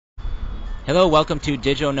Hello, welcome to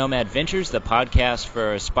Digital Nomad Ventures, the podcast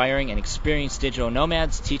for aspiring and experienced digital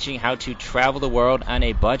nomads teaching how to travel the world on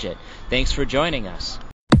a budget. Thanks for joining us.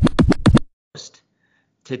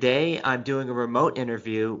 Today, I'm doing a remote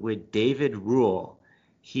interview with David Rule.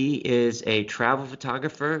 He is a travel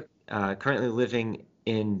photographer currently living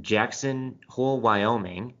in Jackson Hole,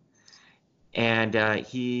 Wyoming. And I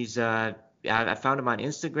found him on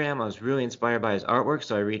Instagram. I was really inspired by his artwork,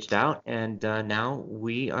 so I reached out, and now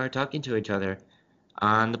we are talking to each other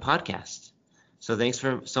on the podcast. So thanks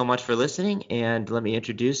so much for listening, and let me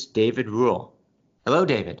introduce David Rule. Hello,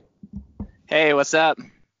 David. Hey, what's up?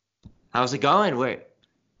 How's it going? We're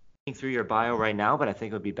looking through your bio right now, but I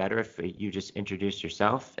think it would be better if you just introduced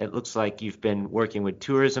yourself. It looks like you've been working with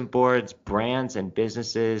tourism boards, brands, and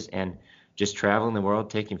businesses, and just traveling the world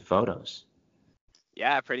taking photos.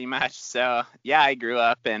 Yeah, pretty much. So, yeah, I grew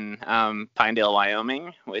up in Pinedale,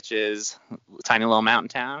 Wyoming, which is a tiny little mountain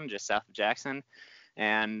town just south of Jackson.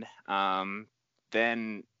 And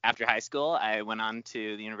then after high school, I went on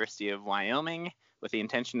to the University of Wyoming with the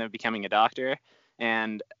intention of becoming a doctor.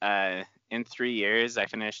 And in 3 years, I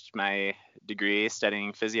finished my degree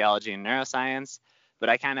studying physiology and neuroscience. But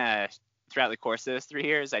I kind of, throughout the course of those 3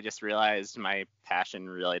 years, I just realized my passion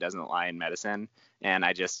really doesn't lie in medicine. And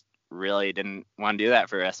I just really didn't want to do that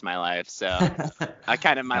for the rest of my life. So I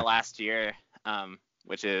kind of my last year,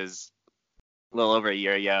 which is a little over a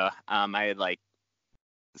year ago, I had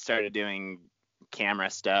started doing camera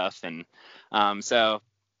stuff. And so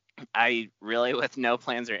I really, with no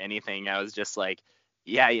plans or anything, I was just like,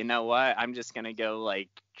 yeah, you know what? I'm just going to go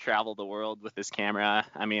travel the world with this camera.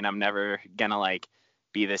 I mean, I'm never going to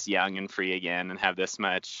be this young and free again and have this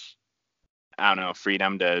much, I don't know,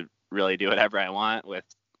 freedom to really do whatever I want with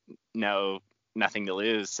nothing to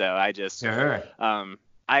lose. So I just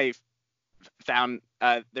I found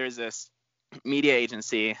there's this media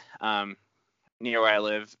agency near where I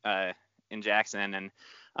live in Jackson,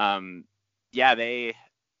 and it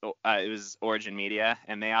was Origin Media,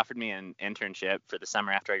 and they offered me an internship for the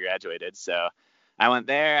summer after I graduated. So I went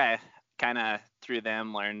there. I kind of through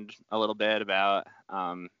them learned a little bit about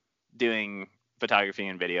doing photography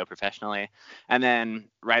and video professionally. And then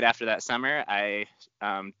right after that summer, I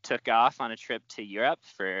took off on a trip to Europe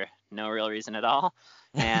for no real reason at all,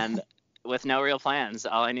 and with no real plans.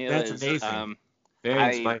 All I knew That's is amazing.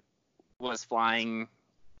 Very inspiring. I was flying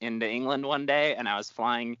into England one day, and I was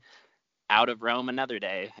flying out of Rome another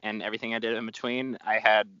day, and everything I did in between, I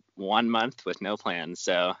had 1 month with no plans.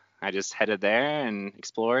 So I just headed there and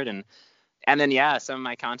explored, and then some of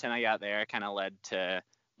my content I got there kind of led to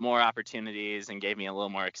more opportunities and gave me a little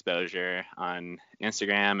more exposure on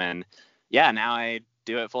Instagram. And now I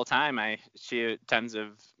do it full time. I shoot tons of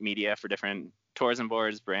media for different tourism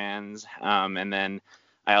boards, brands, and then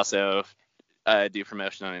I also do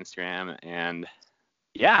promotion on Instagram. And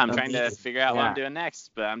I'm trying to figure out what I'm doing next,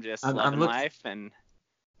 but I'm just loving life. And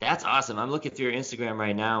that's awesome. I'm looking through your Instagram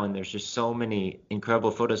right now, and there's just so many incredible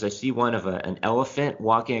photos. I see one of an elephant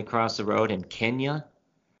walking across the road in Kenya.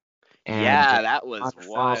 And that was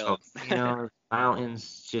wild.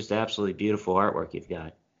 Mountains, just absolutely beautiful artwork you've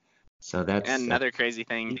got. So that's another crazy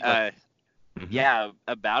thing. About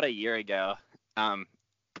a year ago,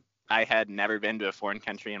 I had never been to a foreign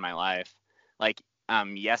country in my life.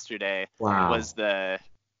 Yesterday was the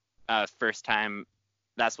first time.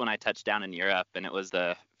 That's when I touched down in Europe, and it was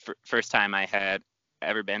the first time I had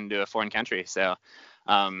ever been to a foreign country. So,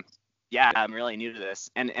 I'm really new to this.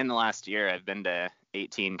 And in the last year, I've been to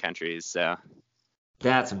 18 countries. So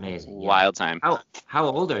that's amazing. Wild time. How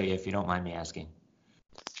old are you, if you don't mind me asking?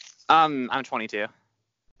 I'm 22.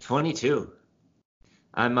 22.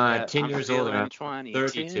 I'm 10 years older. I'm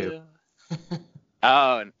 32. Oh,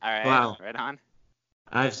 all right. Wow. Right on.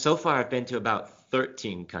 I've been to about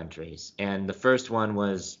 13 countries, and the first one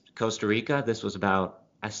was Costa Rica. This was about,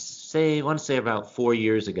 I want to say about 4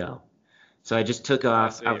 years ago. So I just took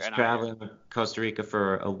off. I was traveling to Costa Rica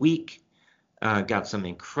for a week, got some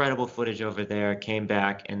incredible footage over there, came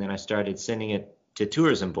back, and then I started sending it to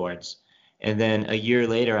tourism boards. And then a year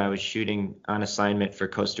later, I was shooting on assignment for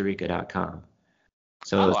CostaRica.com.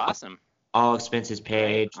 So awesome. All expenses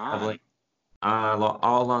paid, traveling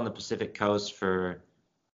all along the Pacific coast for,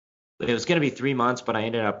 it was going to be 3 months, but I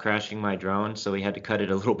ended up crashing my drone, so we had to cut it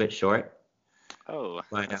a little bit short. Oh,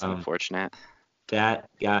 that's unfortunate. That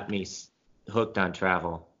got me hooked on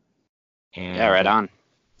travel. And right on.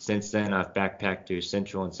 Since then, I've backpacked through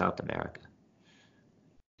Central and South America.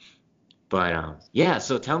 But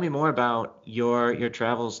so tell me more about your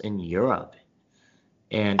travels in Europe,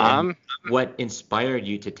 and what inspired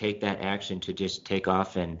you to take that action to just take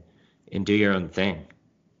off and do your own thing.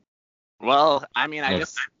 Well, I mean, I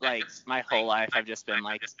just like my whole life I've just been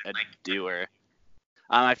like a doer.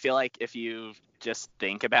 I feel like if you just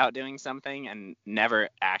think about doing something and never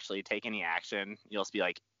actually take any action, you'll just be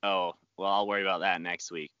like, oh, well, I'll worry about that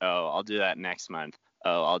next week. Oh, I'll do that next month.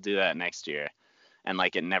 Oh, I'll do that next year. And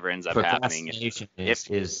like it never ends up happening. Procrastination If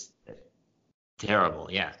is terrible.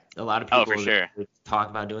 Yeah. A lot of Oh, for people sure. talk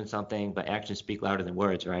about doing something, but actions speak louder than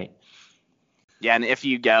words, right? Yeah, and if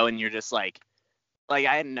you go and you're just like I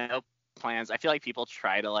had no plans. I feel like people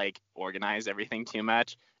try to like organize everything too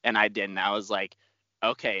much, and I didn't. I was like,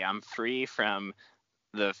 okay, I'm free from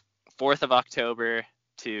the 4th of October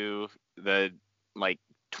to the like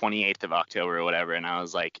 28th of October or whatever, and I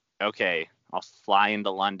was like, okay, I'll fly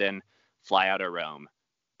into London, fly out of Rome.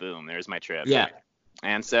 Boom, there's my trip. Yeah.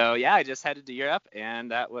 And so yeah, I just headed to Europe,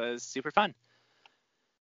 and that was super fun.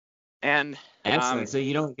 And Excellent. So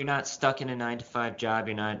you're not stuck in a 9 to 5 job.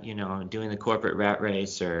 You're not, doing the corporate rat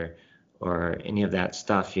race or any of that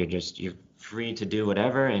stuff. You're free to do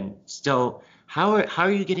whatever. And still, how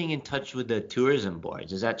are you getting in touch with the tourism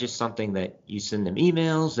boards? Is that just something that you send them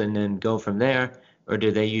emails and then go from there, or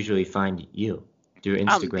do they usually find you through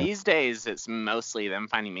Instagram? these days it's mostly them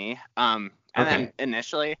finding me. And then Okay.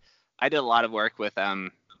 initially I did a lot of work with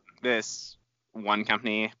this one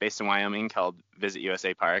company based in Wyoming called Visit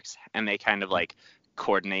USA Parks, and they kind of like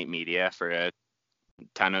coordinate media for a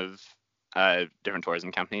ton of different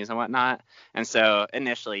tourism companies and whatnot. And so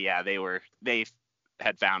initially, yeah, they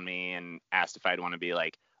had found me and asked if I'd want to be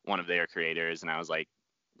like one of their creators, and I was like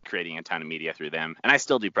creating a ton of media through them, and I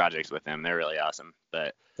still do projects with them. They're really awesome.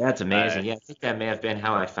 But That's uh, amazing. Yeah, I think that may have been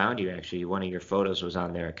how I found you, actually. One of your photos was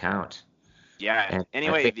on their account. yeah, And I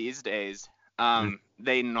anyway, think, these days, mm,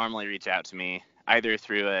 they normally reach out to me either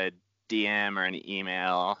through a DM or an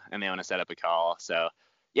email, and they want to set up a call. So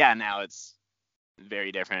yeah, now it's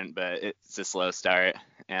very different, but it's a slow start.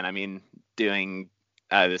 And I mean, doing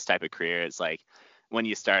this type of career, it's like when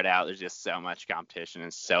you start out, there's just so much competition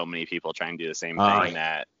and so many people trying to do the same oh, thing yeah,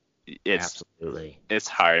 that it's absolutely. it's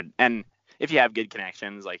hard. And if you have good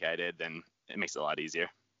connections like I did, then it makes it a lot easier.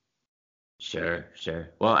 Sure, sure.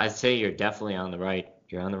 Well, I'd say you're on the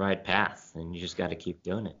right path, and you just got to keep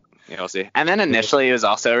doing it. Yeah, we'll see. And then Great. initially, it was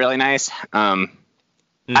also really nice. Hmm.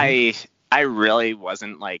 I I really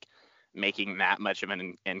wasn't like making that much of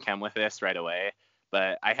an income with this right away,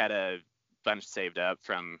 but I had a bunch saved up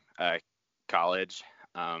from college.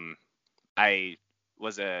 Um, I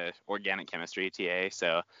was a organic chemistry TA,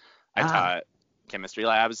 so I Ah, taught chemistry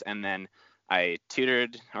labs, and then I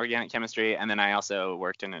tutored organic chemistry, and then I also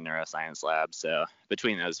worked in a neuroscience lab. So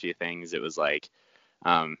between those few things, it was like,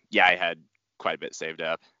 yeah, I had quite a bit saved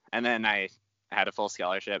up, and then I had a full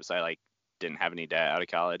scholarship, so I like didn't have any debt out of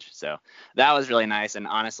college. So that was really nice. And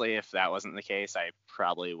honestly, if that wasn't the case, I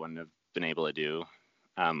probably wouldn't have been able to do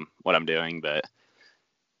what I'm doing. But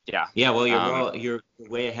yeah, yeah. Well, um, you're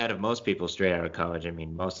way ahead of most people straight out of college. I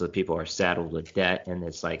mean, most of the people are saddled with debt, and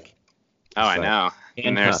oh, it's I like know.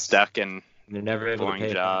 And they're handcuffs. stuck in They're never able to boring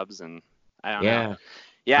pay it back. jobs, and I don't know. Yeah,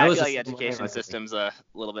 Yeah, I I was feel the like the same way. education Like, system's a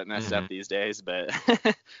little bit messed up hmm these days, but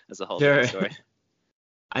that's a whole different sure. story.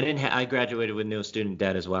 I graduated with no student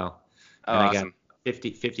debt as well, Oh, and I got awesome.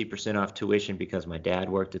 50% off tuition because my dad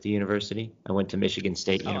worked at the university. I went to Michigan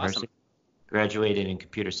State Oh, awesome. University, graduated in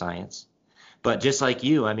computer science. But just like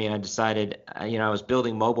you, I mean, I decided, I was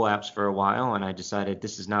building mobile apps for a while, and I decided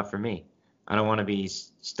this is not for me. I don't want to be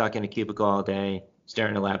stuck in a cubicle all day,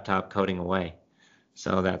 staring at a laptop, coding away.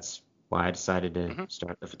 So that's why I decided to Hmm.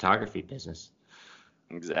 start the photography business.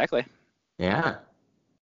 Exactly. Yeah,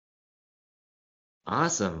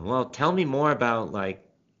 awesome. Well, tell me more about like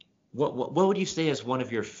what would you say is one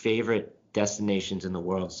of your favorite destinations in the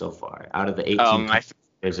world so far out of the Oh, 18 countries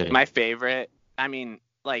visited? my favorite. I mean,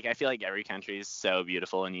 like I feel like every country is so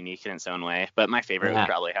beautiful and unique in its own way, but my favorite would Yeah,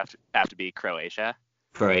 probably have to be Croatia,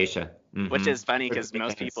 Croatia. which Mm-hmm. is funny Heard because great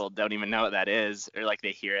most things. people don't even know what that is, or like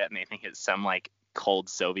they hear it and they think it's some like cold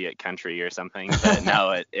Soviet country or something. But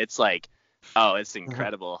no, it's like, oh, it's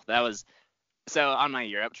incredible. That was so on my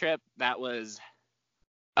Europe trip. That was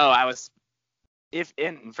oh, I was if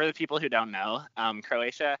in for the people who don't know,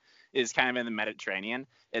 Croatia is kind of in the Mediterranean.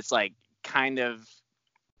 It's like kind of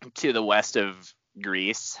to the west of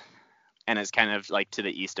Greece, and it's kind of like to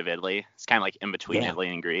the east of Italy. It's kind of like in between Yeah. Italy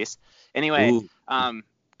and Greece. Anyway, Ooh.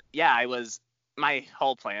 yeah, my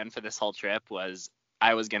whole plan for this whole trip was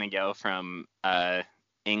I was gonna go from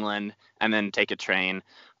England and then take a train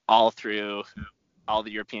all through all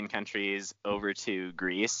the European countries over to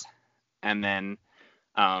Greece, and then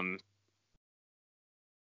um,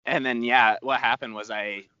 yeah, what happened was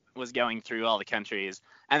I was going through all the countries,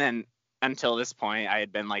 and then until this point I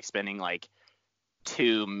had been like spending like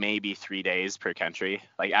 2, maybe 3 days per country.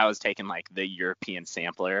 Like I was taking like the European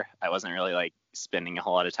sampler. I wasn't really like spending a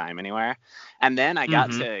whole lot of time anywhere. And then I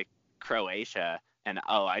got to Croatia, and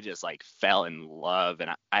I just like fell in love,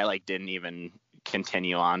 and I like didn't even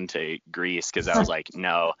continue on to Greece because I was like,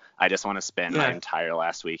 no, I just want to spend my entire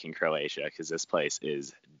last week in Croatia because this place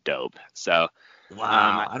is dope. So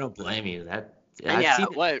wow, I don't blame you.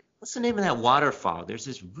 What's the name of that waterfall? There's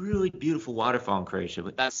this really beautiful waterfall in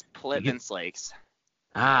Croatia. That's Plitvice Lakes.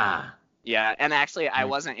 Ah. Yeah, and actually I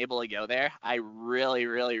wasn't able to go there. I really,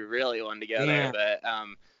 really, really wanted to go there,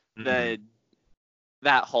 but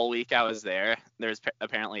that whole week I was there, there's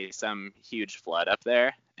apparently some huge flood up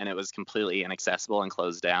there, and it was completely inaccessible and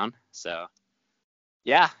closed down. So,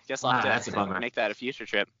 yeah, I guess I'll have to make that a future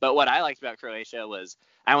trip. But what I liked about Croatia was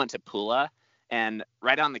I went to Pula, and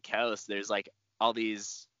right on the coast, there's like all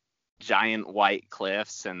these giant white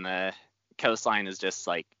cliffs, and the coastline is just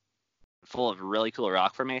like full of really cool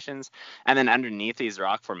rock formations. And then underneath these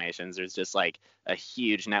rock formations, there's just like a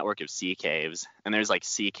huge network of sea caves, and there's like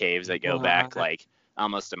sea caves that go back like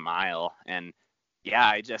almost a mile. And yeah,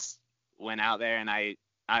 I just went out there, and I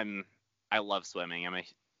love swimming. I'm a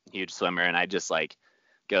huge swimmer, and I just like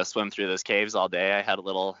go swim through those caves all day. I had a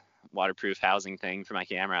little waterproof housing thing for my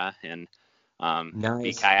camera, and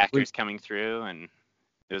be kayakers coming through, and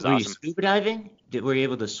it was awesome. Were you scuba diving? Were you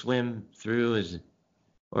able to swim through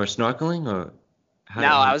or snorkeling, or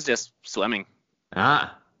I was just swimming.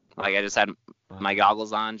 Like I just had my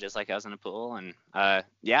goggles on, just like I was in a pool, and I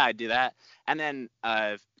do that. And then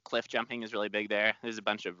cliff jumping is really big there. There's a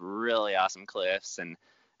bunch of really awesome cliffs, and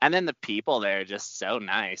then the people there are just so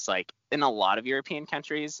nice. Like in a lot of European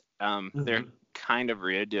countries, they're kind of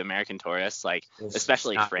rude to American tourists, like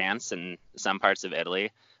especially France and some parts of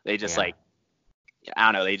Italy. They just like, I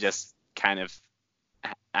don't know, they just kind of,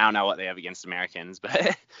 I don't know what they have against Americans,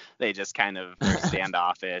 but they just kind of are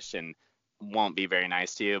standoffish and won't be very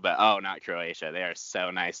nice to you. But not Croatia. They are so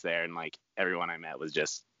nice there, and like everyone I met was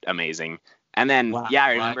just amazing. And then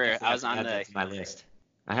I remember I was on my list.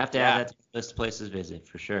 I have to add that to the list of places to visit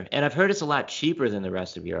for sure. And I've heard it's a lot cheaper than the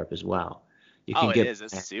rest of Europe as well. It is.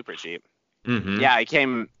 It's super cheap. Yeah, I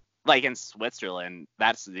came like in Switzerland.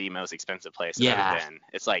 That's the most expensive place I've ever been.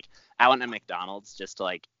 It's like I went to McDonald's just to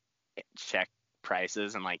like check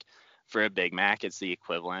prices, and like for a Big Mac, it's the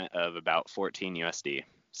equivalent of about 14 USD.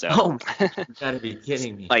 So you gotta be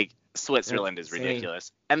kidding me. Like Switzerland is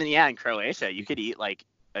ridiculous. And then in Croatia, you could eat like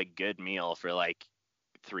a good meal for like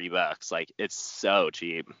 $3. Like it's so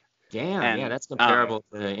cheap. Damn, and, that's comparable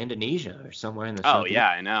to Indonesia or somewhere in the Southeast. Yeah,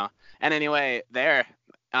 I know. And anyway, there,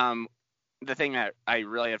 the thing that I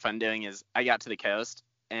really had fun doing is I got to the coast,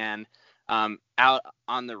 and out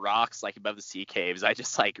on the rocks, like above the sea caves, I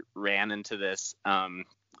just like ran into this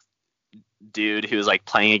dude who was like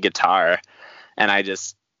playing a guitar, and I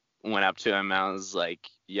just went up to him and I was like,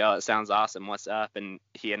 yo, it sounds awesome, what's up? And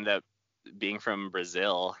he ended up being from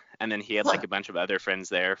Brazil, and then he had like a bunch of other friends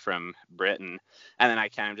there from Britain, and then I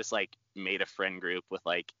kind of just like made a friend group with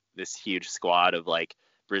like this huge squad of like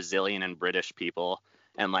Brazilian and British people,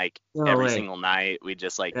 and like every single night we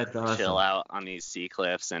just like chill out on these sea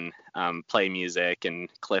cliffs and play music and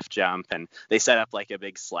cliff jump, and they set up like a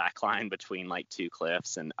big slack line between like two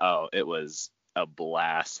cliffs, and it was a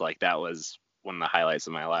blast. Like that was one of the highlights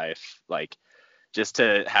of my life, like just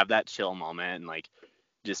to have that chill moment and like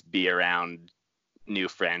just be around new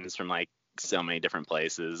friends from like so many different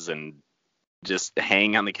places and just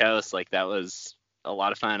hang on the coast. Like that was a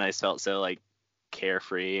lot of fun. I felt so like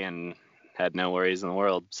carefree and had no worries in the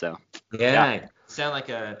world. So you sound like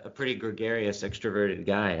a pretty gregarious, extroverted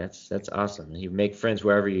guy. That's awesome. You make friends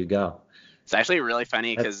wherever you go. It's actually really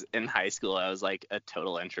funny because in high school I was like a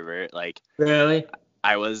total introvert. Like really,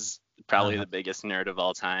 I was probably the biggest nerd of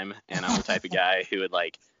all time, and I'm the type of guy who would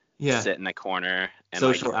like sit in a corner and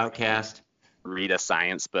social like, outcast, read a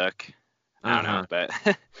science book. I don't know, but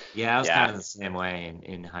I was kind of the same way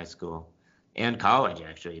in high school and college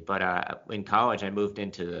actually. But in college I moved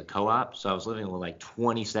into the co-op, so I was living with like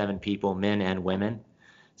 27 people, men and women.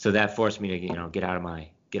 So that forced me to get out of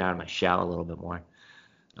my shell a little bit more.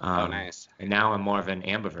 Nice. And now I'm more of an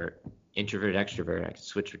ambivert, introvert, extrovert. I can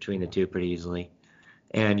switch between the two pretty easily.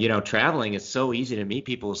 And traveling is so easy to meet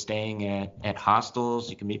people staying at hostels.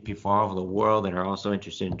 You can meet people all over the world that are also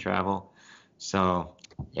interested in travel. So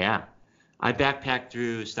I backpacked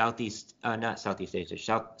through not Southeast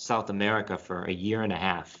Asia, South America for a year and a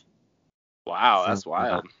half. Wow, that's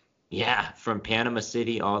wild. From Panama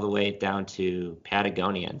City all the way down to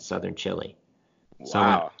Patagonia in southern Chile. Wow. So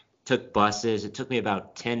I took buses. It took me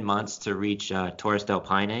about 10 months to reach Torres del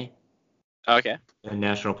Paine. Okay. A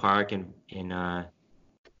national park in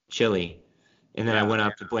Chile. And then I went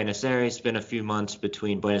up to Buenos Aires, spent a few months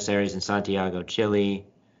between Buenos Aires and Santiago, Chile.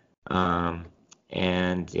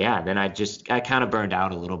 And yeah, then I kind of burned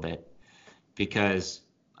out a little bit because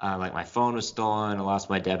like my phone was stolen, I lost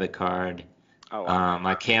my debit card. Oh, wow.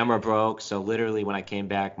 My camera broke, so literally when I came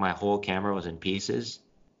back, my whole camera was in pieces.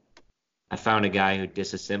 I found a guy who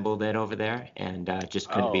disassembled it over there and just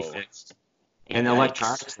couldn't be Oh, fixed. And the yikes.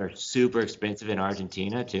 electronics are super expensive in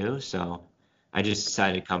Argentina too, so I just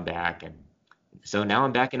decided to come back. And so now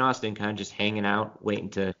I'm back in Austin, kind of just hanging out, waiting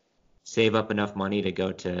to save up enough money to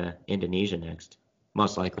go to Indonesia next,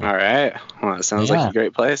 most likely. All right. Well, that sounds like Yeah, a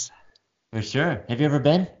great place. for sure. Have you ever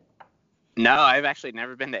been? No, I've actually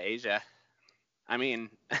never been to Asia. I mean,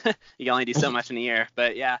 you can only do so much in a year,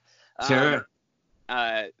 but yeah. Sure.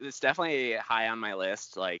 It's definitely high on my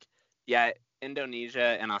list. Like, yeah,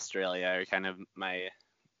 Indonesia and Australia are kind of my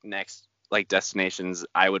next like destinations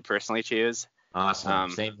I would personally choose.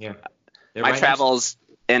 Awesome. Same here. They're My right next. travels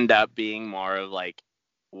end up being more of like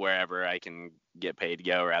wherever I can get paid to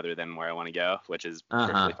go rather than where I want to go, which is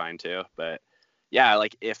perfectly fine too. But yeah,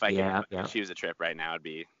 like if I could choose a trip right now, it'd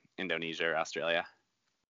be Indonesia or Australia.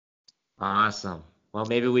 Awesome. Well,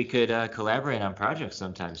 maybe we could collaborate on projects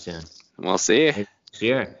sometime soon. We'll see. Maybe this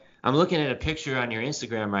year. I'm looking at a picture on your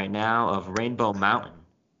Instagram right now of Rainbow Mountain.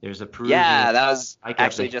 There's a Peruvian. Yeah, that was hike up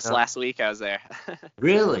actually the just hill. last week I was there.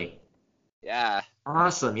 Really? Yeah.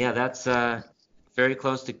 Awesome. Yeah, that's very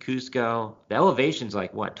close to Cusco. The elevation's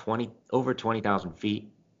like what, over 20,000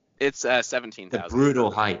 feet? It's The 17,000.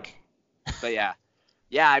 brutal hike. But yeah.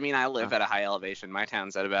 Yeah, I mean, I live at a high elevation. My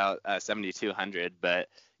town's at about 7,200, but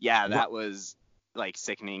yeah, that was like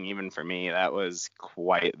sickening even for me. That was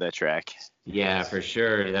quite the trek. Yeah, for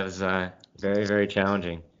sure. That was very, very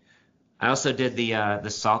challenging. I also did the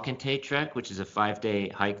Salcantay trek, which is a 5-day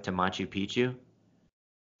hike to Machu Picchu.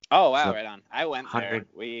 Oh, wow, So, right on. I went there. 100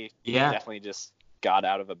 We Yeah, definitely just got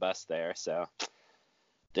out of a bus there, so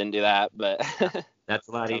didn't do that, but that's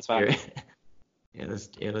a lot sounds fun. easier.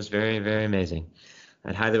 It was very, very amazing.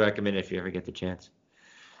 I'd highly recommend it if you ever get the chance.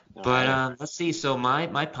 All But right. let's see. So my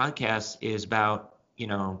podcast is about,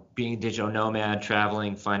 being a digital nomad,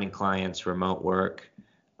 traveling, finding clients, remote work.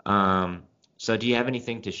 So do you have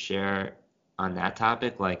anything to share on that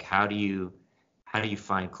topic? Like how do you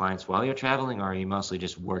find clients while you're traveling, or are you mostly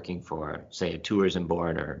just working for, say, a tourism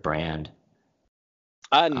board or a brand?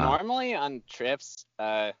 Normally on trips,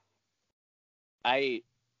 I'm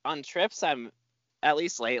at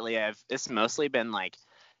least lately it's mostly been like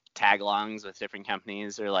tag-alongs with different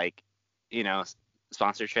companies or like,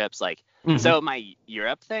 sponsor trips. Like, so my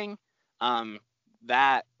Europe thing,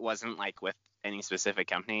 that wasn't like with any specific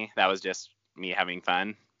company. That was just me having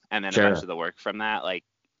fun. And then a bunch of the work from that like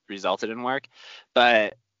resulted in work.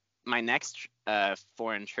 But my next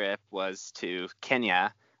foreign trip was to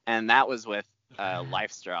Kenya, and that was with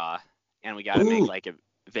LifeStraw, and we got to make like a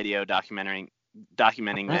video documenting That's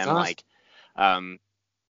them awesome. like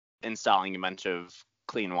installing a bunch of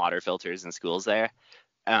clean water filters in schools there.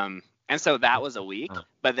 And so that was a week,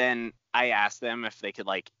 but then I asked them if they could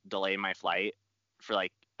like delay my flight for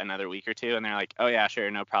like another week or two, and they're like, oh yeah,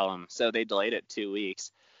 sure, no problem. So they delayed it 2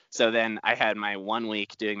 weeks. So then I had my 1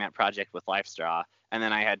 week doing that project with LifeStraw, and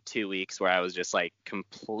then I had 2 weeks where I was just like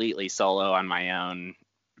completely solo on my own,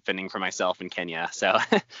 fending for myself in Kenya. So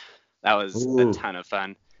that was a ton of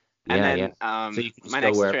fun. And then So you can just my go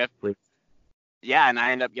next wherever, trip, please. yeah, and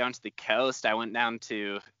I ended up going to the coast. I went down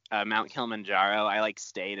to Mount Kilimanjaro. I like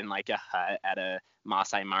stayed in like a hut at a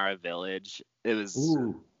Masai Mara village. It was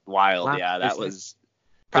wild. Wow. Yeah, that Is was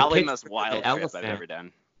the probably the picture most with wild the trip I've elephant? ever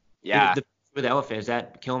done. Yeah. The picture with the elephant, is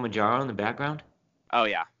that Kilimanjaro in the background? Oh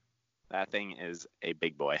yeah. That thing is a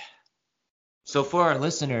big boy. So for our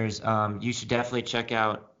listeners, you should definitely check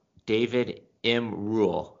out David M.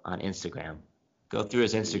 Rule on Instagram. Go through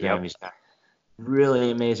his Instagram. Yep. He's got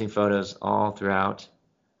really amazing photos all throughout,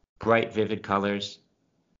 bright, vivid colors.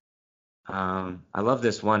 I love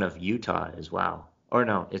this one of Utah as well. Or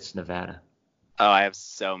no, it's Nevada. Oh, I have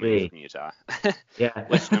so many Really? from Utah. Yeah.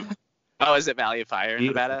 Oh, is it Valley of Fire in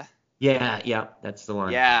Beautiful. Nevada? Yeah, that's the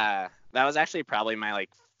one. Yeah, that was actually probably my like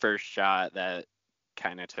first shot that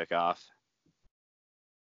kind of took off.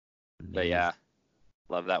 But yeah,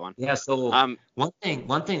 love that one. Yeah, so one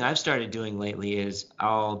thing I've started doing lately is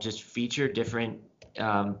I'll just feature different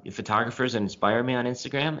photographers that inspire me on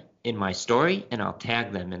Instagram in my story, and I'll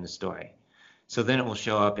tag them in the story. So then it will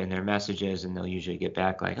show up in their messages, and they'll usually get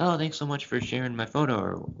back like, oh, thanks so much for sharing my photo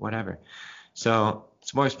or whatever. So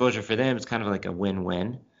it's more exposure for them. It's kind of like a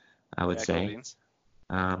win-win, I would say.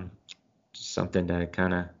 Just something to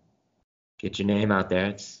kind of get your name out there.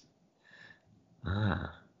 It's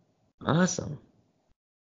awesome.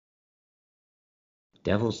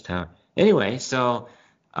 Devil's Tower. Anyway, so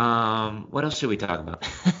what else should we talk about?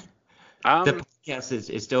 The Um, podcast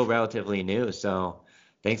is still relatively new, so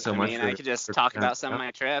thanks so I much mean, I for could just for talk being on about some the of show.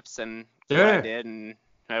 my trips and what I Sure, did and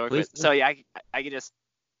who I worked please with. do. So yeah, I could just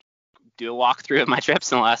do a walkthrough of my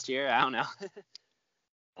trips in the last year. I don't know.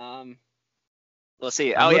 Um, let's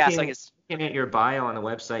see. I'm Oh yeah, so I guess looking at your bio on the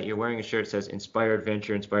website. You're wearing a shirt that says "Inspire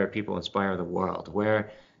Adventure, Inspire People, Inspire the World."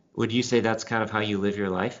 Where would you say that's kind of how you live your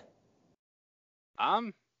life?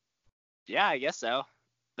 um yeah, I guess so.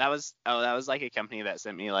 That was like a company that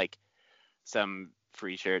sent me like some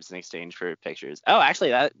free shirts in exchange for pictures. Oh,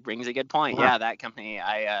 actually, that brings a good point. Wow. Yeah, that company.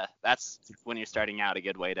 That's when you're starting out a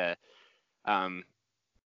good way to um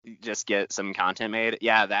just get some content made.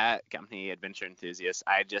 Yeah, that company, Adventure Enthusiasts.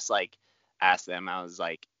 I just like asked them. I was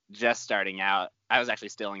like just starting out. I was actually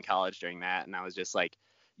still in college during that, and I was just like,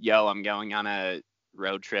 "Yo, I'm going on a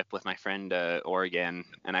road trip with my friend to Oregon,"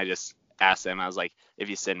 and I just asked them. I was like, "If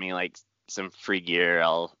you send me like some free gear,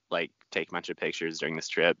 I'll like take a bunch of pictures during this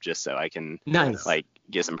trip just so I can Nice. like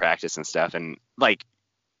get some practice and stuff." And like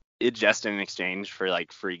it just in exchange for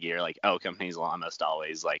like free gear, like companies will almost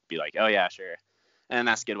always like be like, "Oh yeah, sure." And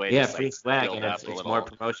that's a good way to Yeah, just like free swag, build and up a it's more little,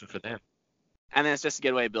 promotion for them. and then it's just a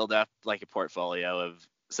good way to build up like a portfolio of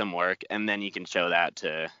some work, and then you can show that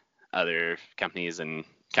to other companies and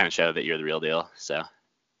kind of show that you're the real deal. So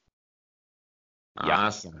yeah.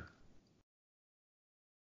 Awesome.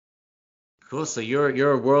 Cool. So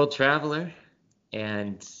you're a world traveler,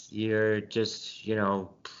 and you're just,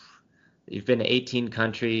 you've been to 18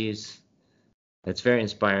 countries. That's very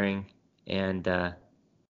inspiring, and I'd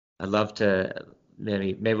love to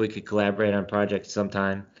maybe we could collaborate on projects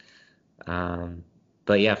sometime. Um,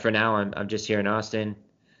 but yeah, for now I'm just here in Austin,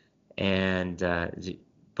 and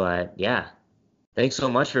but yeah, thanks so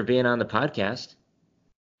much for being on the podcast.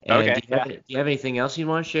 And Okay. Yeah. do you have anything else you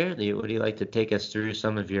want to share? Would you like to take us through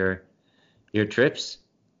some of your trips,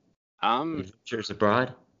 um adventures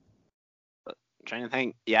abroad? Trying to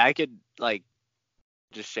think. Yeah, I could like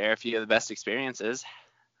just share a few of the best experiences.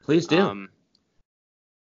 Please do. um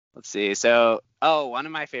let's see. So one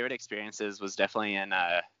of my favorite experiences was definitely in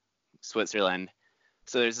Switzerland.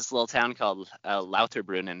 So there's this little town called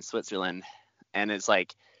Lauterbrunnen in Switzerland, and it's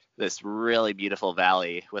like this really beautiful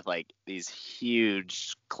valley with like these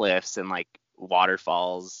huge cliffs and like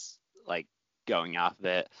waterfalls like going off of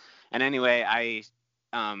it. And anyway,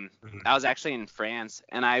 Mhm. I was actually in France,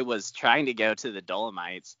 and I was trying to go to the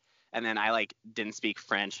Dolomites, and then I like didn't speak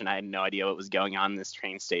French, and I had no idea what was going on in this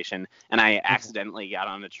train station, and I accidentally got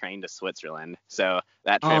on a train to Switzerland. So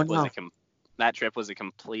Oh no. that trip was a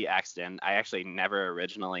complete accident. I actually never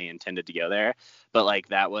originally intended to go there, but like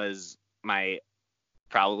that was my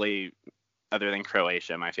probably, other than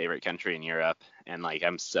Croatia, my favorite country in Europe, and like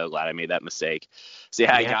I'm so glad I made that mistake. So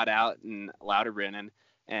yeah, I Yeah. got out in Lauterbrunnen,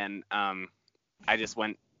 and I just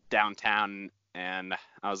went downtown, and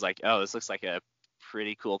I was like, oh, this looks like a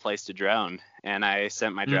pretty cool place to drone, and I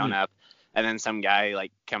sent my drone Mhm. up, and then some guy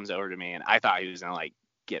like comes over to me, and I thought he was gonna like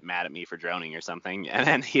get mad at me for droning or something, and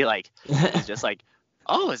then he like was just like,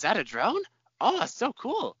 oh, is that a drone? Oh, that's so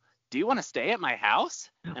cool. Do you want to stay at my house?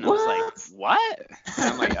 And I was like, What? what? And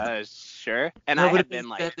I'm like, sure. And That I would have had been been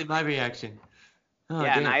like, exactly my reaction. Oh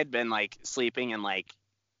yeah, and damn. I had been like sleeping and like,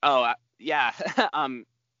 oh, yeah.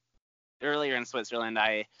 Earlier in Switzerland,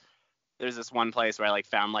 there's this one place where I like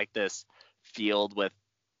found like this field with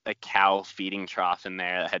a cow feeding trough in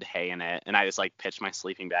there that had hay in it, and I just like pitched my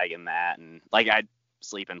sleeping bag in that, and like I'd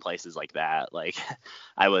sleep in places like that. Like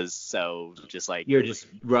I was so just like You're just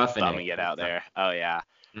roughing bumming it it. out there. Oh yeah.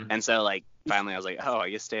 Mhm. And so like finally I was like, oh, I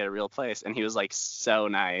guess stay at a real place. And he was like so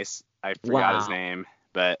nice. I forgot his Wow. name,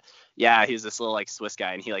 but yeah, he was this little like Swiss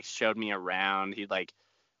guy, and he like showed me around. He'd like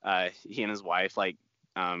he and his wife like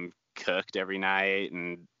cooked every night,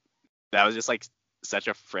 and that was just like such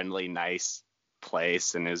a friendly, nice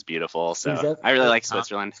place, and it was beautiful. Is So that I really like like common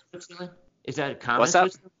Switzerland. in Switzerland? Is that common in What's up?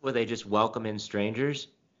 Switzerland where they just welcome in strangers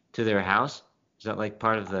to their house? Is that like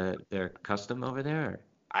part of their custom over there? Or?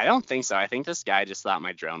 I don't think so. I think this guy just thought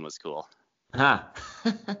my drone was cool. Huh.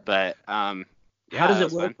 But How yeah, does that it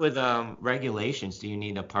was work fun. with regulations? Do you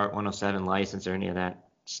need a Part 107 license or any of that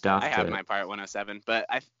I stuff have to? my Part 107, but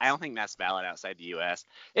I don't think that's valid outside the U.S.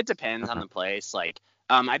 It depends on Uh, the place. Like,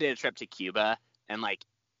 I did a trip to Cuba, and like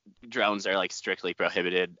drones are like strictly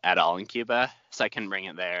prohibited at all in Cuba, so I couldn't bring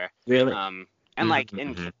it there. really? Um, and like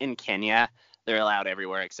Mm-hmm. in Kenya, they're allowed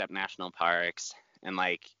everywhere except national parks, and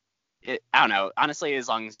like I don't know. Honestly, as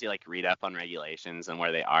long as you like read up on regulations and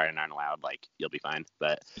where they are and aren't allowed, like you'll be fine.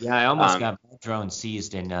 But Yeah, I almost um, got my drone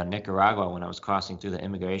seized in Nicaragua when I was crossing through the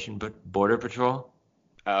immigration border patrol.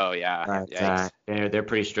 Oh yeah, But yikes. they're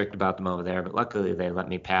pretty strict about them over there. But luckily, they let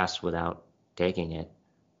me pass without taking it.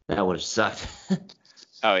 That would have sucked.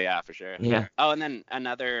 Oh yeah, for sure. Yeah. Oh, and then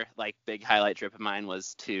another like big highlight trip of mine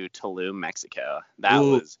was to Tulum, Mexico. That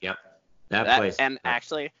Ooh, was yep. That that, place. and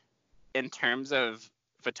actually, in terms of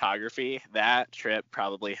photography, that trip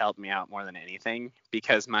probably helped me out more than anything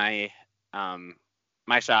because um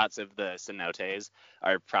my shots of the cenotes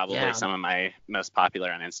are probably Yeah. some of my most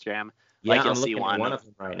popular on Instagram. Yeah, Like you'll I'm see looking at one one. of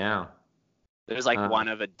them right now. There's like Uh, one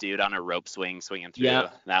of a dude on a rope swinging through.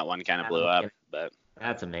 yep. That one kind of I'm blew up, looking. but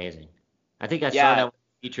That's amazing. I think I saw that yeah. one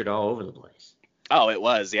featured all over the place. Oh, it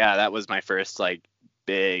was. Yeah, that was my first like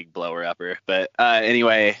big blower upper. But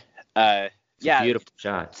anyway, uh, It's a yeah, beautiful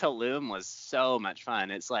shot. Tulum was so much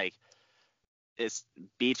fun. It's like it's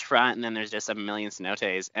beachfront, and then there's just a million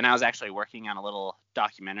cenotes. And I was actually working on a little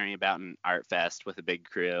documentary about an art fest with a big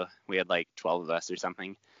crew. We had like 12 of us or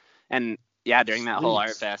something. And yeah, during that whole art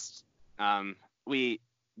Sweet. fest, we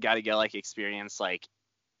got to go like experience like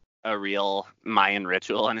a real Mayan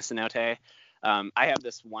ritual in a cenote. I have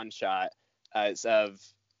this one shot. It's of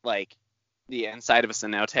like the inside of a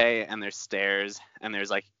cenote, and there's stairs, and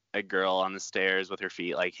there's like a girl on the stairs with her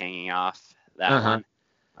feet like hanging off. That Uh-huh. one.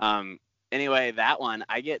 Um, anyway, that one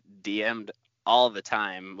I get DM'd all the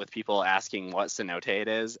time with people asking what cenote it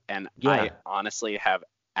is, and Yeah. I honestly have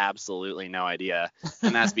absolutely no idea.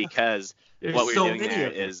 And that's because what There's we were so doing many there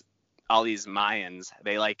of them. is all these Mayans,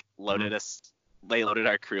 they like Mhm. they loaded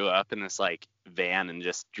our crew up in this like van and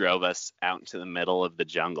just drove us out into the middle of the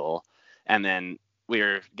jungle. And then we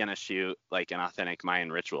were gonna shoot like an authentic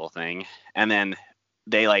Mayan ritual thing. And then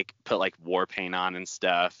they like put like war paint on and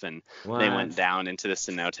stuff, and they went What? down into the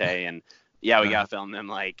cenote, and yeah, we Uh-huh. got filmed them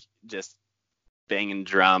like just banging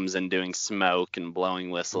drums and doing smoke and blowing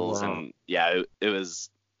whistles, Whoa. and yeah, it was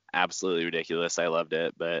absolutely ridiculous. I loved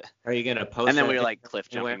it, but Are you gonna and post then that we were video like cliff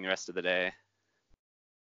anywhere? jumping the rest of the day.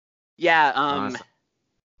 Yeah, Awesome.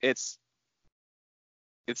 it's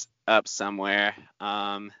it's up somewhere.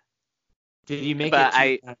 Did you make it But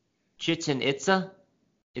to Chichen Itza?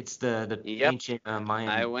 It's the yep, ancient I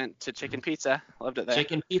Mayan went to Chicken Pizza. Loved it there.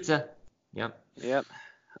 chicken pizza. Yep. Yep,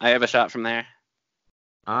 I have a shot from there.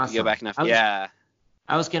 You go Awesome. back enough. I was Yeah.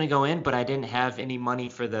 I was gonna go in, but I didn't have any money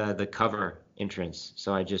for the cover entrance,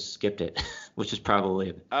 so I just skipped it, which is probably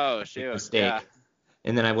Oh a big shoot. Yeah. mistake.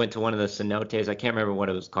 And then I went to one of the cenotes. I can't remember what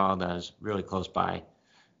it was called. I was really close by.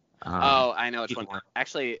 Um, Oh, I know which either one. one.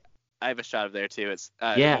 Actually, I have a shot of there too. It's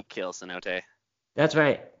Yeah, Peak Kill Cenote. that's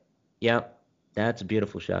right. Yep, that's a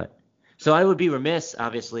beautiful shot. So I would be remiss,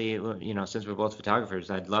 obviously, since we're both photographers,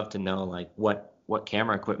 I'd love to know like what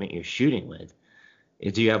camera equipment you're shooting with.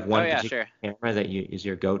 Do you have Oh one yeah, particular sure. camera that is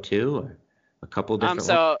your go-to, or a couple different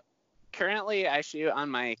ones? So currently I shoot on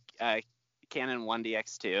my Canon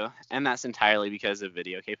 1DX2, and that's entirely because of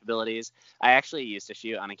video capabilities. I actually used to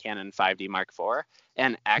shoot on a Canon 5D Mark IV,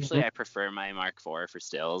 and Mhm. actually I prefer my Mark IV for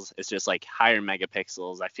stills. It's just like higher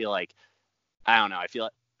megapixels. I feel like I don't know. Feel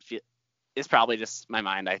it's probably just my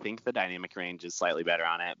mind. I think the dynamic range is slightly better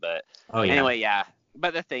on it, but Oh yeah. anyway, yeah.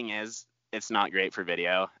 But the thing is, it's not great for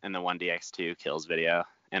video, and the 1DX2 kills video,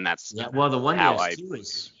 and that's Yeah. Well, the how I 1DX2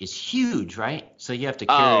 is huge, right? So you have to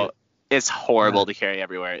carry. Oh, it's Uh, horrible to carry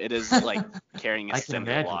everywhere. It is like carrying a I can cinder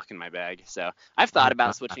imagine. block in my bag. So I've thought Oh about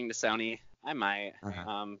God. switching to Sony. I might,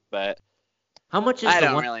 Uh-huh. but How much is I the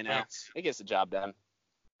don't really know. 1DX? It gets the job done.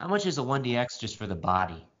 How much is the 1DX just for the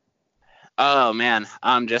body? Oh man,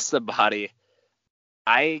 just the body.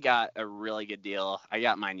 I got a really good deal. I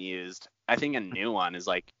got mine used. I think a new one is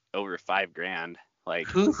like over $5,000. Like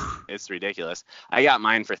Whew. it's ridiculous. I got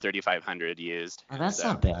mine for 3,500 used. Oh, that's So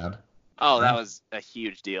not bad. oh, that Right. was a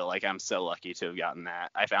huge deal. Like I'm so lucky to have gotten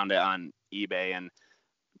that. I found it on eBay, and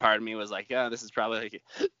part of me was like, oh, this is probably like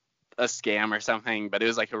a scam or something, but it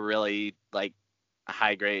was like a really like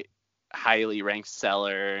high grade, highly ranked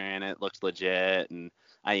seller, and it looked legit. And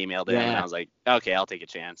I emailed him, and I Yeah. was like, okay, I'll take a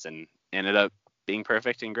chance, and ended up being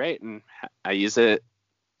perfect and great, and I use it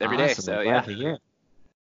every day. Awesome. I'm So yeah. glad to hear.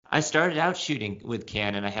 I started out shooting with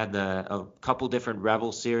Canon. I had a couple different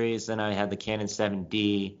Rebel series, then I had the Canon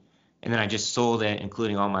 7D, and then I just sold it,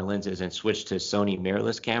 including all my lenses, and switched to Sony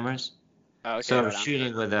mirrorless cameras. Oh, So okay, I right was on.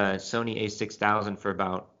 shooting with a Sony A6000 for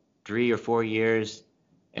about 3 or 4 years,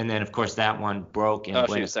 and then of course that one broke in Oh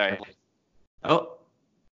shoot, Buenos sorry. Aires. Oh,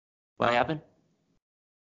 what happened?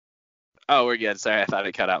 Oh, we're good. Sorry, I thought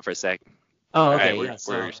it cut out for a sec. Oh, All right, okay, we're yeah.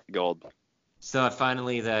 we're gold. So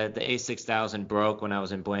finally the A6000 broke when I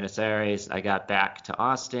was in Buenos Aires. I got back to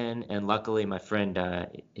Austin, and luckily my friend,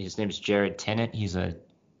 his name is Jared Tennant. He's a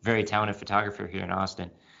very talented photographer here in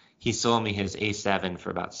Austin. He sold me his A7 for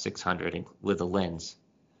about 600 with a lens.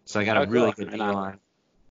 So I got a Oh, really cool. good Right deal on. on.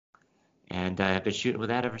 and I've been shooting with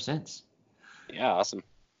that ever since. Yeah, awesome.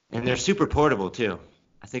 And they're super portable too.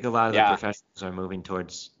 I think a lot of the Yeah. professionals are moving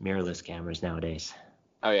towards mirrorless cameras nowadays.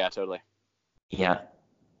 Oh yeah, totally. Yeah.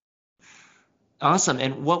 Awesome.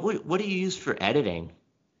 And what do you use for editing?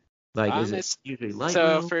 Like, is it It's usually so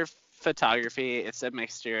Lightroom? for photography, it's a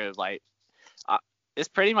mixture of like, it's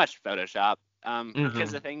pretty much Photoshop.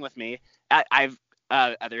 Because the thing with me, I've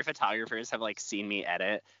other photographers have like seen me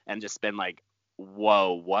edit and just been like,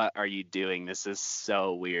 whoa, what are you doing? This is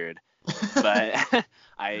so weird. But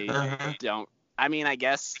I Uh-huh. don't. I mean, I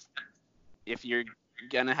guess if you're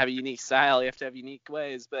gonna have a unique style, you have to have unique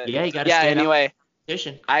ways. But Yeah, you got to yeah, stand out anyway, from the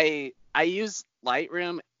competition. I use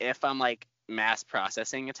Lightroom if I'm like mass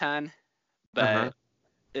processing a ton, Uh-huh.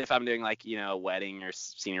 but if I'm doing like, a wedding or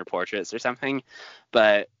senior portraits or something.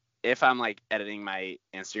 But if I'm like editing my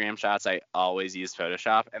Instagram shots, I always use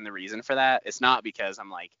Photoshop. And the reason for that, it's not because I'm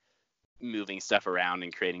like moving stuff around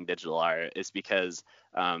and creating digital art. It's because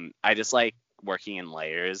I just like working in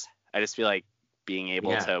layers. I just feel like being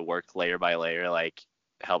able Yeah. to work layer by layer like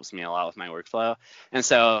helps me a lot with my workflow. And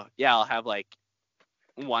so yeah, I'll have like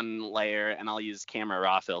one layer and I'll use Camera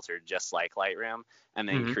Raw filter just like Lightroom, and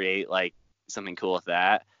then Mhm. create like something cool with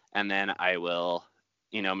that. And then I will,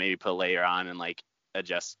 maybe put a layer on and like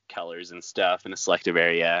adjust colors and stuff in a selective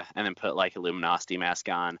area, and then put like a luminosity mask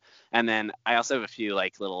on. And then I also have a few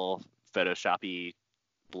like little Photoshoppy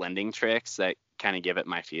blending tricks that kind of give it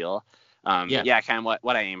my feel. Yeah. Yeah, kind of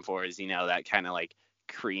what I aim for is, that kind of like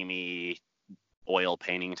creamy oil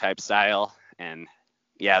painting type style. And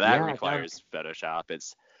yeah, that Yeah, requires Photoshop.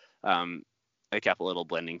 It's a couple little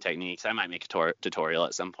blending techniques. I might make a tutorial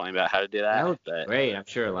at some point about how to do that that. would be But great. I'm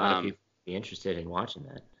sure a lot of um, people would be interested in watching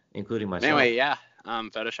that, including myself. anyway, yeah,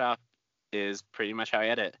 Photoshop is pretty much how I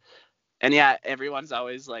edit. And yeah, everyone's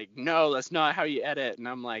always like, no, that's not how you edit. And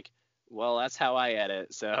I'm like, well, that's how I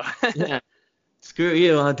edit. So Yeah. Screw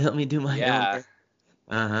you. Let me do my own yeah. thing.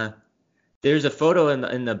 Uh-huh. There's a photo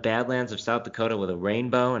in the Badlands of South Dakota with a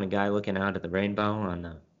rainbow and a guy looking out at the rainbow on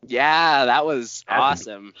the. Yeah, that was That's a neat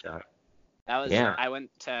awesome. shot. That was Yeah. I went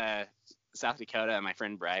to South Dakota. My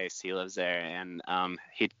friend Bryce, he lives there, and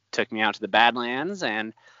he took me out to the Badlands,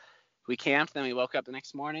 and we camped. Then we woke up the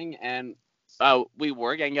next morning, and we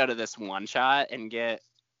were gonna go to this one shot and get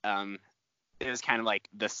it was kind of like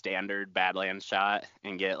the standard Badlands shot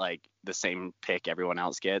and get like the same pick everyone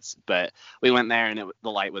else gets. But we went there, and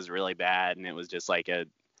the light was really bad, and it was just like a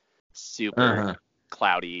super Uh-huh.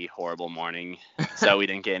 cloudy, horrible morning. So we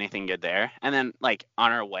didn't get anything good there. And then like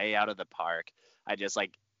on our way out of the park, I just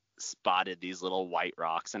like spotted these little white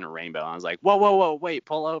rocks and a rainbow. I was like, whoa, whoa, whoa, wait,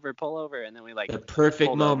 pull over, pull over. And then we like The perfect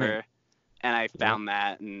pulled moment. over, and I Yeah. found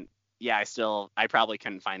that. And yeah, I probably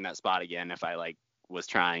couldn't find that spot again if I like was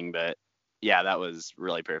trying, but yeah, that was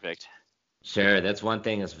really perfect. Sure, that's one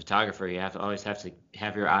thing as a photographer. You always have to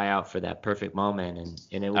have your eye out for that perfect moment,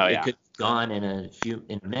 and Oh it yeah, could be gone in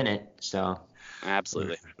a minute. So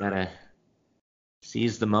absolutely. you gotta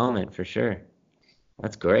seize the moment for sure.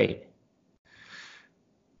 That's great.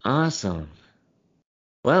 Awesome.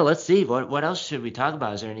 Well, let's see. What else should we talk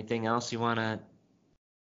about? Is there anything else you wanna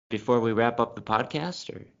before we wrap up the podcast,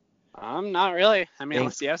 or Not really. I mean, think?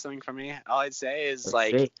 unless you have something for me, all I'd say is Let's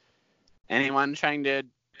like see. anyone trying to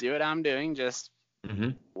do what I'm doing, just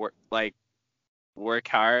Mm-hmm. work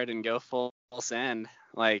hard and go full send.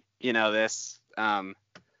 Like, this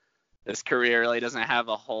career really doesn't have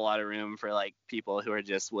a whole lot of room for like people who are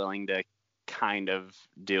just willing to kind of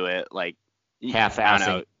do it like I don't know.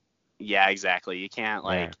 Half-assing. Yeah, exactly. You can't Yeah.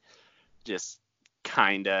 like just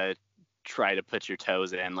kind of try to put your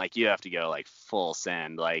toes in. Like you have to go like full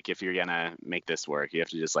send. Like if you're gonna make this work, you have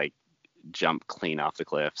to just like jump clean off the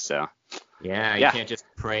cliff. So Yeah, you yeah, can't just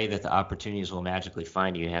pray that the opportunities will magically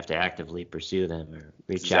find you. You have to actively pursue them or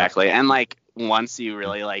reach exactly. out. And like once you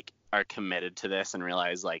really like are committed to this and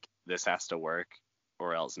realize like this has to work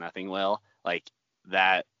or else nothing will, like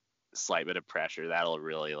that slight bit of pressure, that'll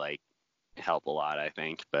really like help a lot, I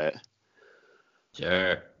think. But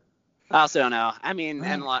Sure. I also don't know. I mean,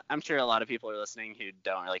 and Right. I'm sure a lot of people are listening who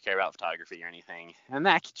don't really care about photography or anything. And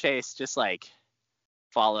that Chase, just like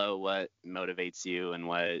follow what motivates you and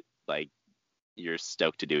what like you're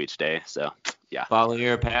stoked to do each day. So yeah. Follow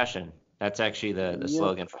your passion. That's actually the Yep.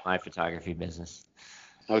 slogan for my photography business.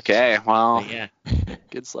 Okay. Well, But yeah.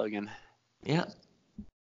 good slogan. Yeah.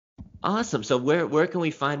 Awesome. So where can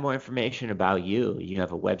we find more information about you? You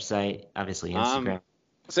have a website, obviously Instagram.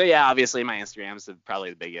 So yeah, obviously my Instagram is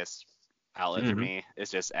probably the biggest outlet for Mhm. me. It's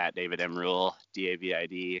just at David M. Rule,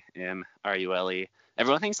 DavidMRule.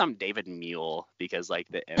 Everyone thinks I'm David Mule because like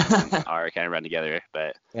the M and R kind of run together,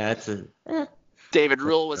 but Yeah, that's David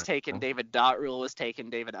Rule was taken, David dot Rule was taken,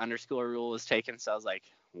 David underscore Rule was taken. So I was like,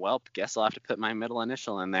 well, guess I'll have to put my middle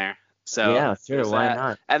initial in there. So yeah, sure, why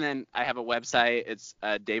not? And then I have a website. It's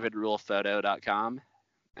davidrulephoto.com.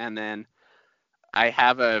 And then I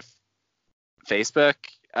have a Facebook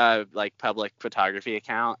like public photography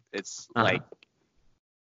account. It's like,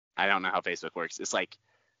 I don't know how Facebook works. It's like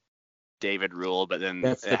David Rule, but then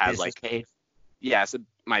That's it has business like page. Yeah, it's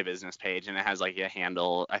my business page, and it has like a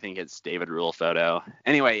handle. I think it's David Rule Photo.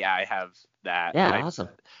 Anyway, yeah, I have that. Yeah, awesome.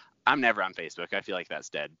 I'm never on Facebook. I feel like that's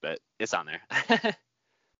dead, but it's on there.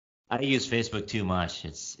 I use Facebook too much.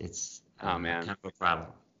 It's oh man, kind of a problem.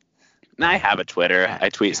 And I have a Twitter. I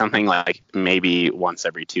tweet something like maybe once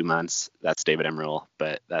every 2 months. That's David M. Rule,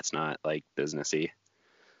 but that's not like businessy.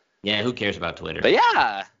 Yeah, who cares about Twitter? But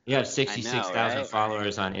yeah, you have 66,000 right?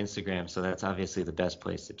 followers on Instagram, so that's obviously the best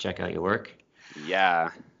place to check out your work.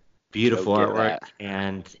 Yeah. Beautiful artwork,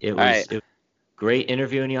 and it was great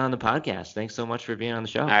interviewing you on the podcast. Thanks so much for being on the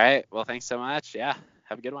show. All right. Well, thanks so much. Yeah.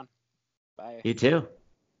 Have a good one. Bye. You too.